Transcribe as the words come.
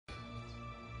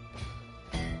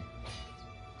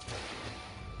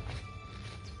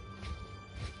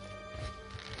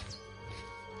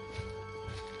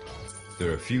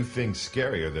There are few things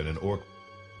scarier than an orc.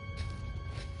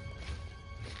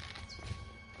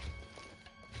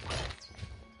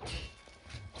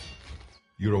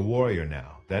 You're a warrior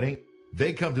now. That ain't...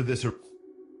 They come to this...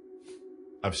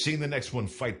 I've seen the next one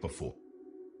fight before.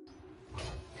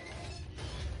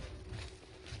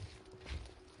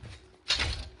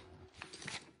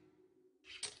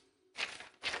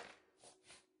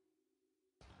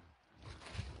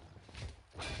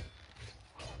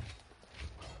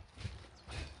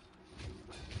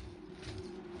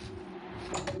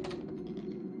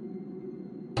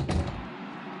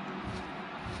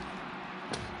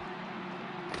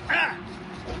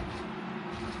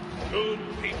 Good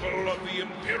people of the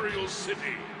Imperial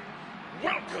City,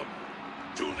 welcome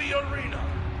to the arena.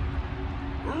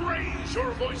 Raise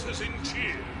your voices in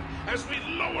cheer as we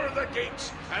lower the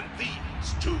gates and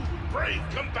these two brave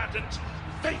combatants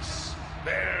face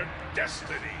their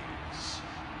destinies.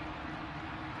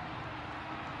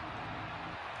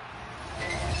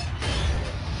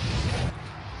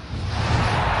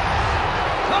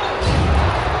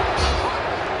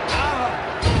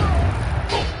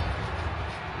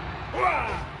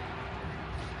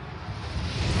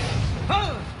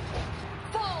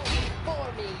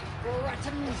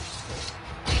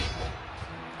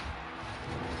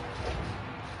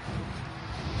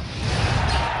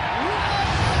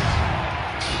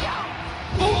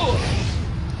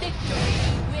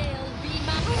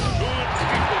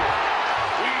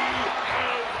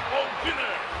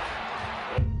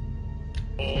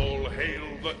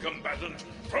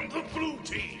 From the blue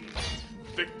team,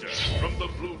 Victor from the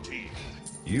blue team.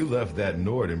 You left that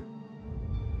Nord and...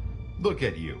 Look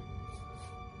at you.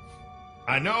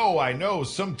 I know,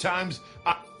 sometimes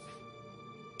I...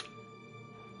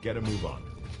 Get a move on.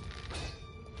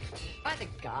 By the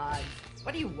gods,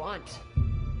 what do you want?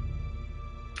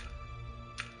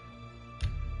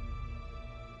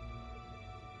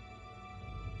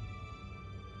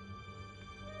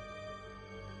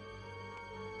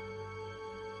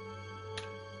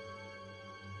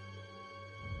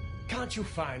 Can't you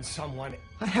find someone?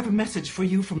 I have a message for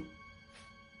you from...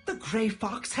 The Grey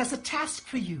Fox has a task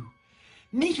for you.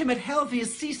 Meet him at Helvia's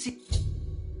CC...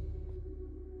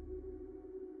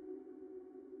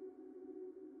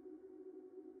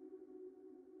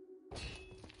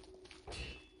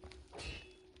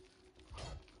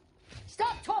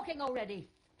 Stop talking already!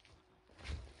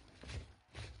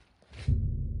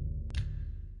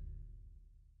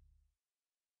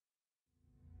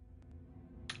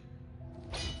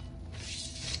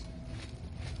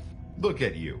 Look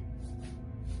at you.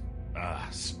 Ah,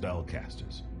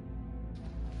 spellcasters.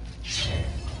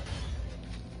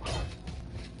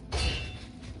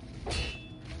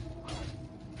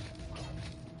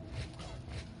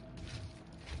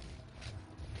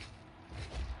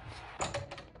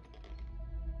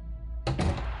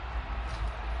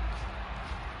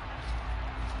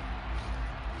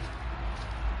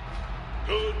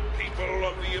 Good people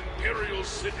of the Imperial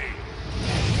City,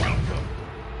 welcome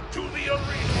to the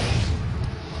arena.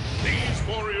 These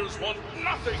warriors want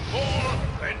nothing more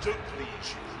than to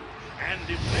please you. And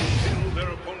if they fill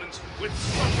their opponents with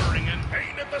suffering and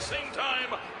pain at the same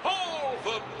time, all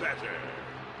the better.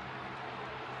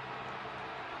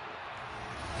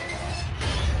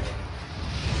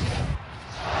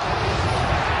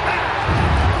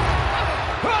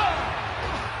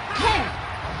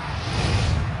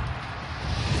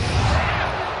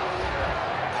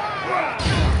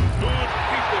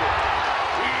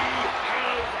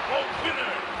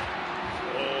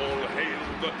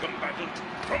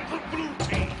 From the blue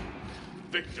team,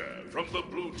 Victor from the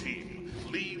blue team,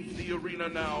 leave the arena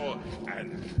now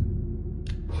and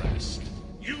rest.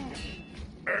 You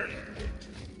earned it.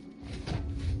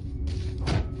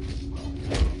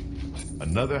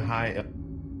 Another high...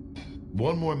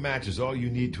 One more match is all you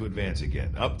need to advance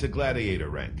again. Up to gladiator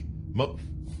rank.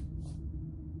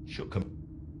 She'll come...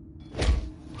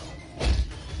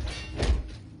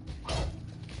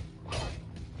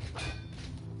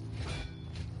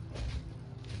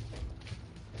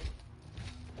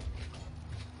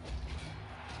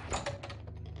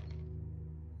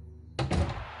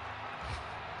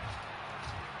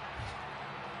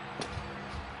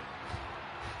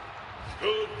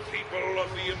 Good people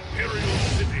of the Imperial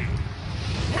City,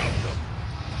 welcome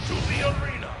to the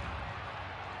arena.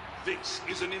 This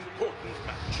is an important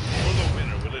match, for the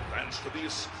winner will advance to the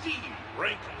esteemed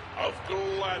rank of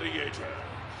Gladiator.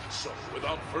 So,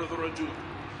 without further ado,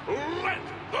 let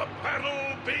the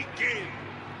battle begin!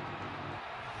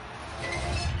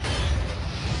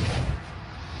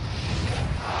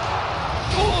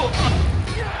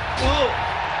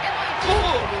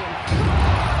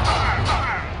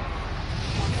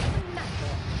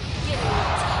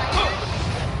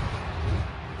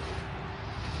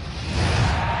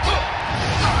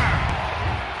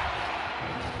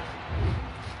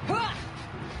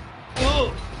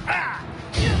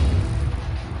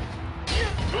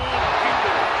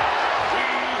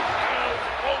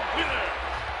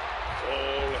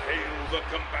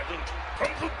 from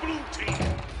the blue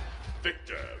team.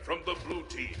 Victor from the blue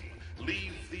team,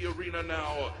 leave the arena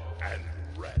now and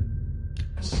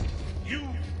rest. You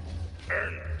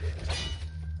earned it.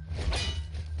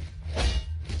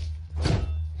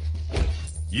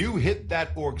 You hit that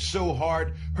orc so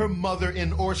hard, her mother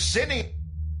in Orsini.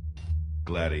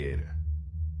 Gladiator.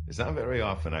 It's not very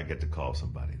often I get to call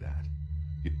somebody that.